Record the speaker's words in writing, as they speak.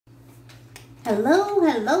Hello,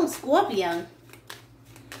 hello, Scorpio.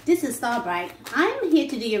 This is Starbright. I'm here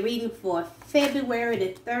to do your reading for February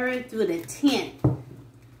the 3rd through the 10th,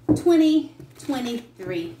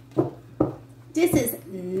 2023. This is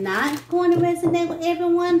not going to resonate with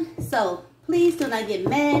everyone, so please do not get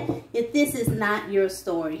mad if this is not your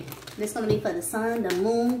story. This is going to be for the Sun, the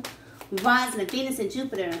Moon, rising of Venus and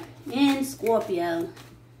Jupiter in Scorpio.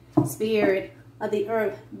 Spirit of the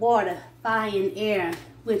earth, water, fire, and air,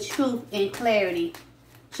 with truth and clarity.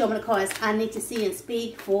 Show me the cards I need to see and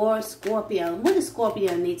speak for Scorpio. What does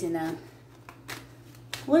Scorpio need to know?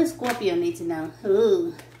 What does Scorpio need to know?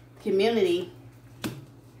 Ooh, community.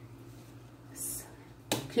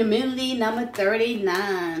 Community number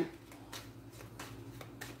 39.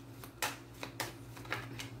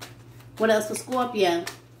 What else for Scorpio?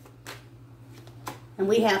 And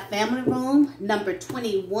we have family room number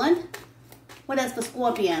 21. What else for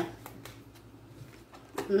Scorpio?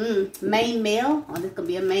 Main male. Oh, this could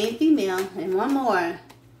be a main female. And one more.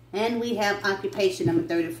 And we have occupation number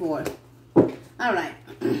 34. All right.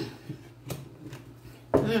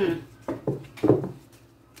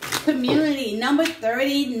 Community number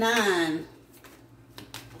 39.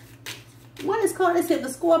 What is called this here for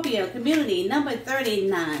Scorpio? Community number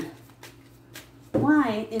 39.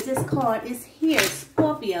 Why is this card is here?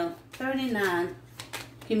 Scorpio 39.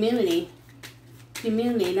 Community.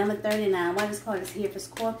 Community number 39. Why this card is here for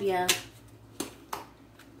Scorpio?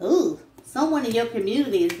 Ooh, someone in your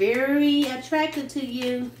community is very attracted to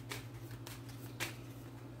you.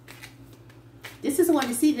 This is one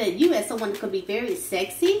to see that you as someone that could be very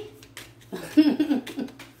sexy.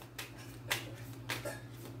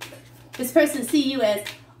 This person see you as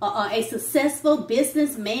a successful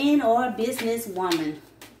businessman or a businesswoman.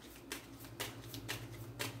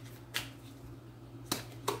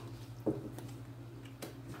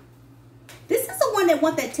 This is the one that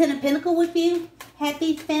wants that 10 of Pentacles with you.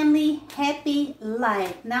 Happy family, happy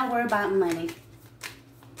life. Not worry about money.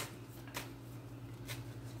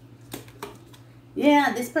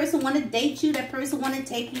 Yeah, this person want to date you. That person want to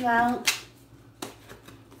take you out.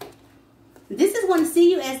 This is want to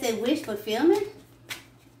see you as their wish fulfillment.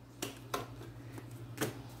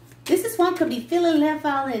 This is one could be feeling left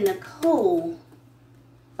out in the cold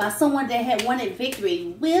by someone that had wanted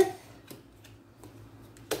victory with.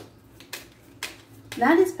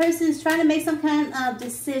 Now this person is trying to make some kind of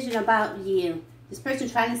decision about you. This person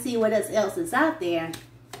is trying to see what else is out there.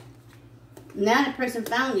 Now the person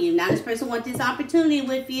found you. Now this person wants this opportunity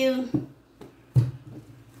with you.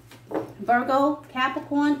 Virgo,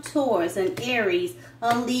 Capricorn, Taurus, and Aries,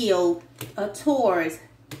 a Leo, a Taurus,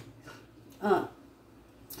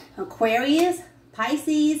 Aquarius,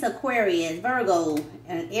 Pisces, Aquarius, Virgo,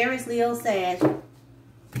 and Aries, Leo, Sag.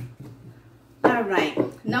 All right.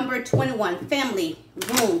 Number 21. Family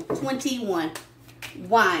room 21.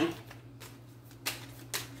 Why?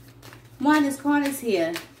 Why this card is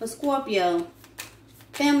here for Scorpio?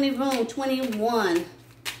 Family room 21.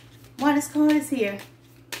 Why this card is here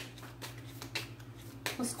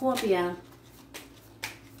for Scorpio?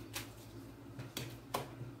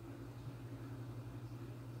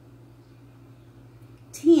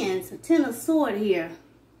 Tens, a 10 of sword here.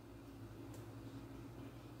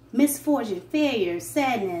 Misfortune, failure,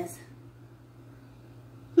 sadness.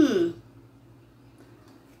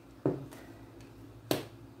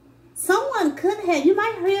 Someone could have, you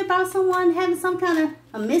might hear about someone having some kind of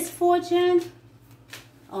a misfortune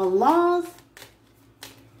or loss.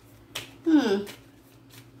 In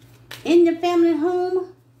your family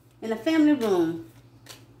home, in a family room.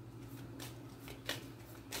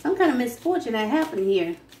 Some kind of misfortune that happened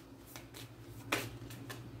here.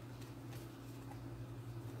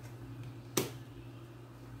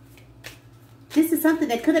 This is something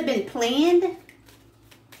that could have been planned.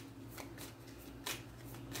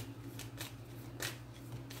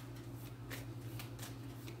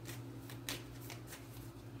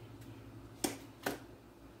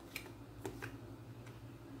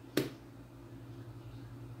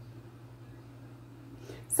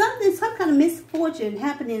 Some kind of misfortune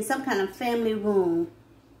happened in some kind of family room.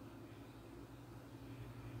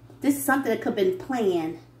 This is something that could have been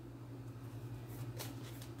planned.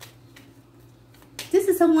 This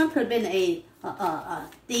is someone could have been a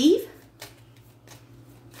thief,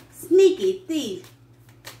 sneaky thief,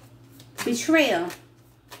 betrayal.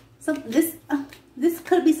 This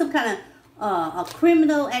could be some kind of a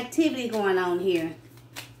criminal activity going on here.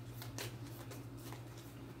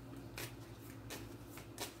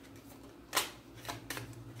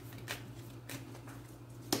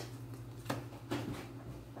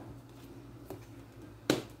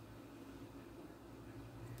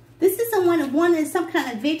 This is someone who wanted some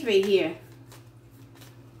kind of victory here.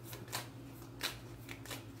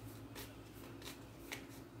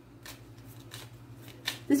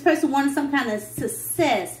 This person wanted some kind of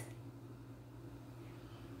success.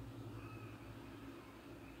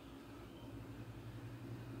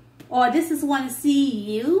 Or this is one to see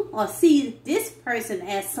you or see this person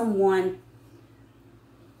as someone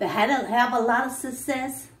that have a lot of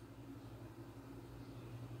success.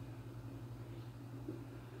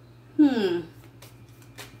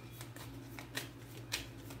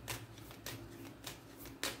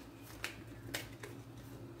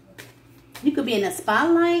 You could be in the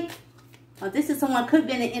spotlight. Or this is someone could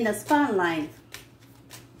be in the spotlight.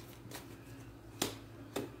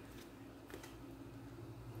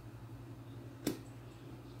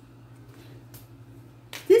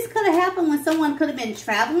 This could have happened when someone could have been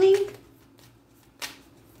traveling.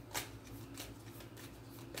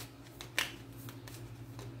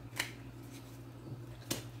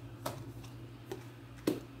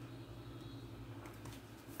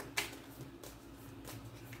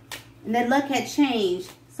 And their luck had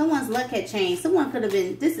changed. Someone's luck had changed. Someone could have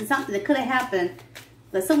been, this is something that could have happened,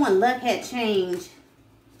 but someone's luck had changed.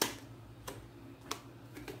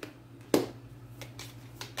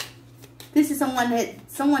 This is someone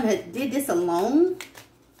that did this alone.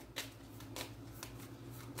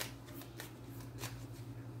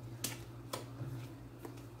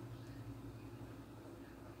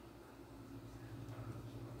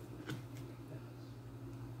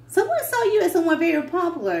 Someone saw you as someone very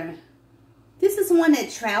popular. This is someone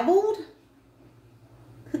that traveled.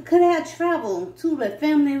 Could have traveled to the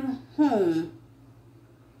family home.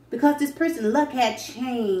 Because this person's luck had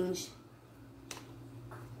changed.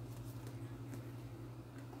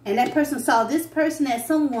 And that person saw this person as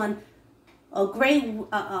someone,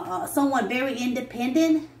 someone very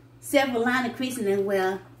independent, self-reliant, increasing as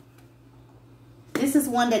well. This is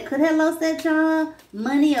one that could have lost their job,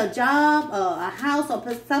 money, a job, or a house, or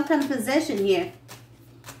some kind of possession here.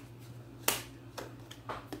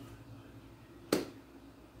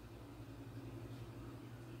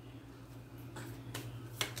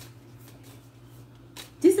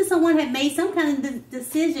 This is someone that made some kind of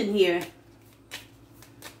decision here.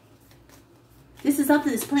 This is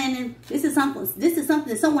something that's planning. This is something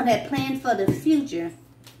that someone had planned for the future.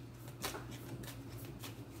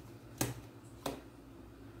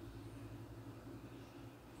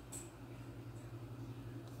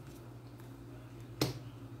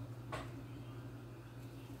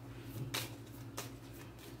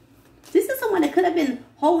 This is someone that could have been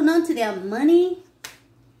holding on to their money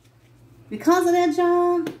because of their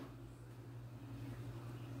job.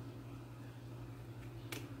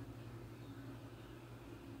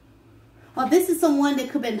 Or this is someone that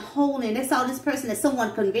could have been holding. They saw this person as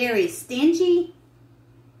someone could be very stingy.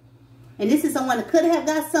 And this is someone that could have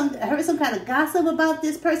heard some kind of gossip about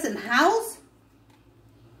this person's house.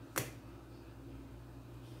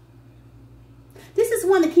 This is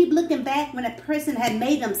one to keep looking back when a person had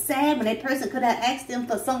made them sad, when that person could have asked them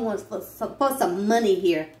for some money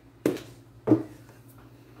here.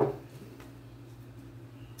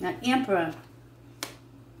 An Emperor.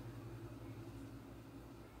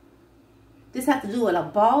 This has to do with a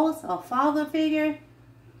boss or father figure.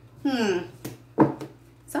 Some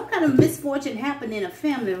kind of misfortune happened in a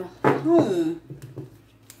family home.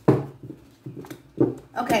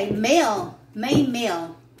 Okay, male, main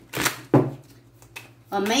male.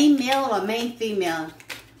 A main male or main female.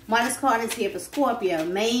 Why this card is here for Scorpio.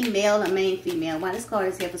 Main male or main female. Why this card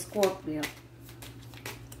is here for Scorpio.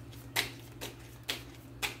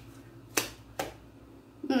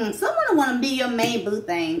 Someone want to be your main boo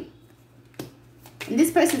thing. And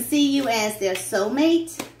this person see you as their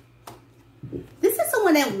soulmate. This is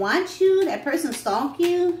someone that wants you. That person stalk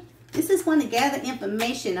you. This is one to gather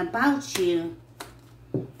information about you.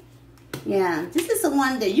 Yeah, this is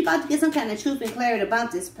someone that you're about to get some kind of truth and clarity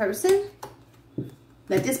about this person.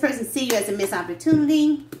 That this person see you as a missed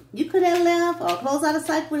opportunity. You could have left or closed out of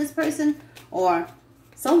sight with this person. Or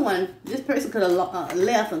this person could have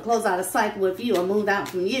left and closed out of sight with you or moved out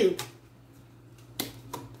from you.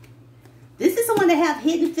 This is someone that have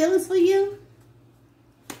hidden feelings for you.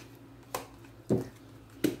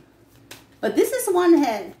 But this is someone that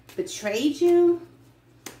had betrayed you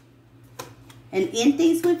and end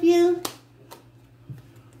things with you.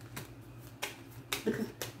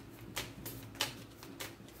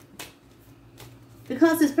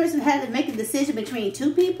 Because this person had to make a decision between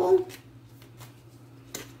two people.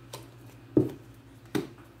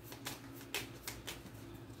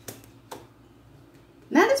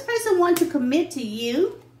 Now this person wants to commit to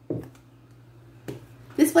you.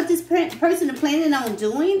 What this person is planning on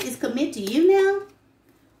doing is commit to you now.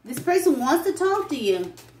 This person wants to talk to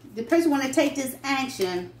you. The person wants to take this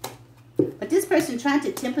action. But this person trying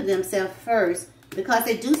to temper themselves first Because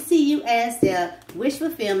they do see you as their wish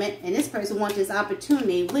fulfillment. And this person wants this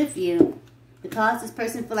opportunity with you. Because this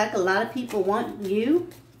person feel like a lot of people want you.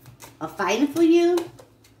 Are fighting for you.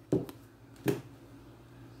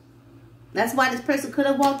 That's why this person could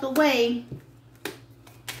have walked away.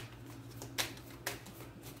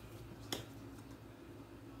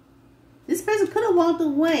 This person could have walked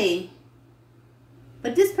away.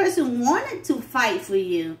 But this person wanted to fight for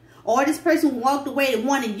you. Or this person walked away and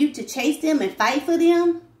wanted you to chase them and fight for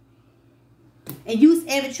them. And use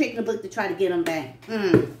every trick in the book to try to get them back.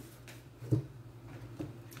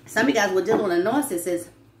 Some of you guys were dealing with a narcissist.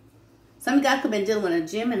 Some of you guys could have been dealing with a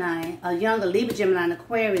Gemini, a younger Libra, Gemini, an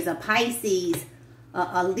Aquarius, a Pisces,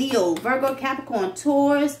 a Leo, Virgo, Capricorn,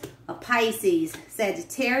 Taurus, a Pisces,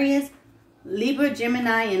 Sagittarius, Libra,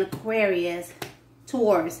 Gemini, and Aquarius,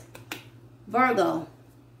 Taurus, Virgo,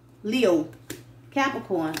 Leo,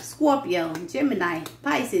 Capricorn, Scorpio, Gemini,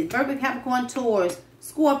 Pisces, Virgo, Capricorn, Taurus,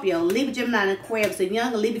 Scorpio, Libra, Gemini, and Aquarius, a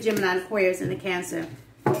younger Libra, Gemini, and Aquarius, and a Cancer.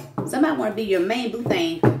 Somebody want to be your main boo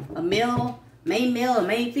thing, a main male or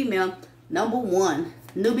main female. Number 1,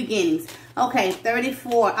 new beginnings. Okay,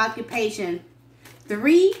 34, occupation.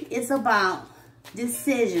 3 is about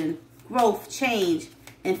decision, growth, change.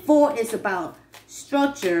 And 4 is about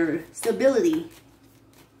structure, stability.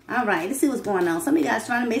 All right, let's see what's going on. Some of you guys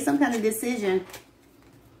trying to make some kind of decision.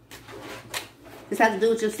 This has to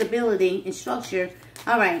do with your stability and structure.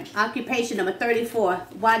 All right, occupation number 34.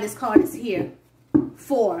 Why this card is here.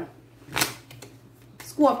 4.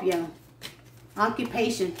 Scorpio.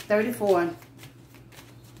 Occupation 34.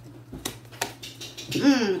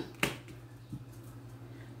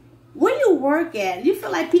 Where do you work at? You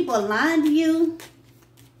feel like people are lying to you?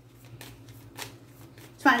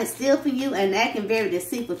 Trying to steal from you and acting very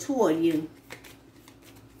deceitful toward you.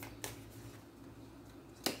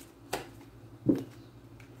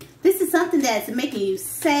 This is something that's making you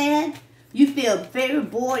sad. You feel very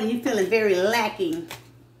bored and you're feeling very lacking.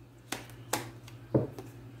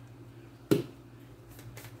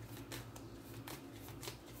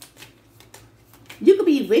 You could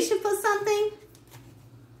be wishing for something.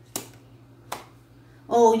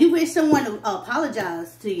 Oh, you wish someone to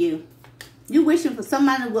apologize to you. You wishing for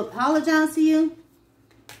somebody to apologize to you.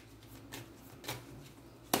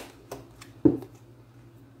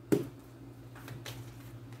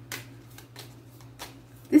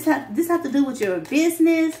 This have to do with your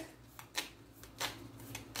business.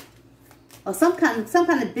 Or some kind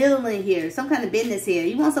of building here. Some kind of business here.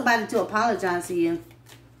 You want somebody to apologize to you.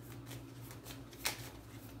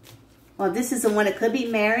 Or this is someone that could be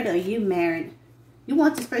married or you married. You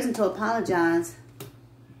want this person to apologize.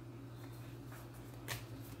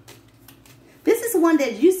 This is one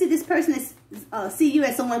that you see this person is, see you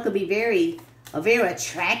as someone could be very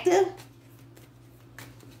attractive.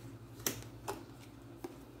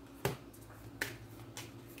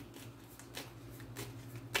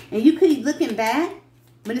 And you keep looking back,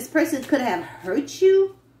 but this person could have hurt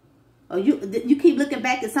you. Or you keep looking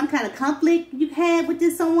back at some kind of conflict you had with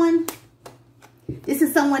this someone. This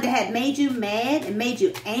is someone that had made you mad and made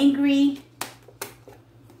you angry.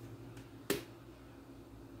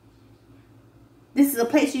 This is a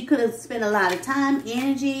place you could have spent a lot of time,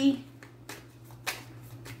 energy.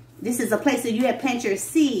 This is a place that you have planted your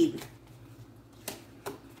seed.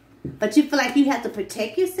 But you feel like you have to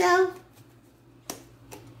protect yourself.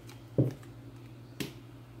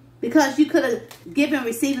 Because you could have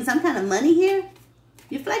receiving some kind of money here.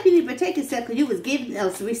 You feel like you need to protect yourself because you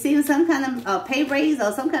was receiving some kind of pay raise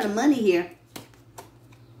or some kind of money here.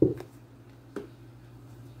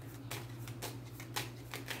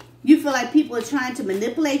 You feel like people are trying to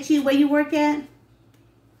manipulate you where you work at.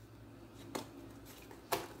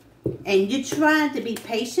 And you're trying to be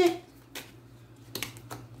patient.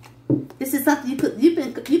 This is something you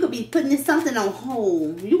could be putting this something on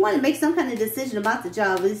hold. You want to make some kind of decision about the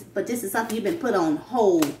job, but this is something you've been put on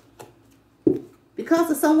hold.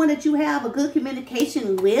 Because of someone that you have a good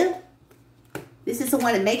communication with. This is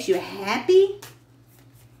someone that makes you happy.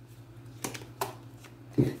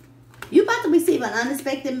 You're about to receive an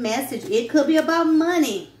unexpected message. It could be about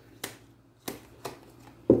money.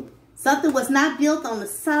 Something was not built on a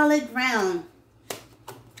solid ground.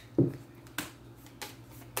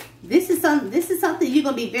 This is something you're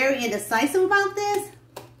going to be very indecisive about this.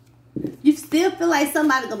 You still feel like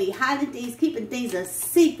somebody's going to be hiding things, keeping things a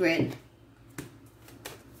secret.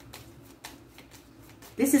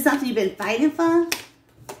 This is something you've been fighting for.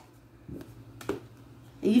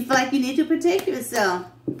 And you feel like you need to protect yourself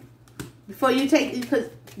before you take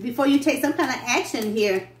some kind of action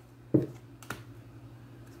here.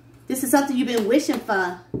 This is something you've been wishing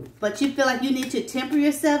for, but you feel like you need to temper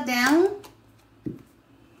yourself down.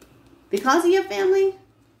 Because of your family?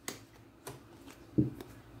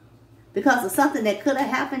 Because of something that could have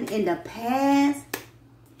happened in the past?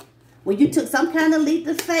 When you took some kind of leap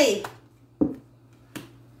of faith?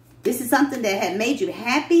 This is something that had made you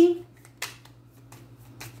happy?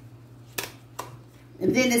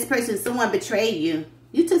 And then this person, someone betrayed you.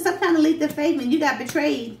 You took some kind of leap of faith and you got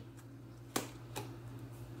betrayed.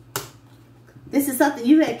 This is something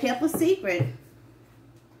you had kept a secret.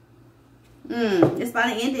 It's about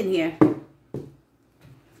to end in here.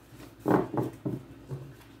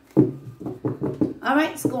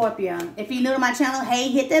 Alright, Scorpio. If you're new to my channel, hey,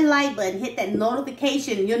 hit that like button. Hit that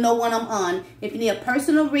notification. You'll know when I'm on. If you need a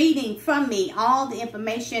personal reading from me, all the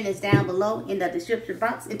information is down below in the description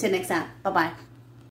box. Until next time. Bye-bye.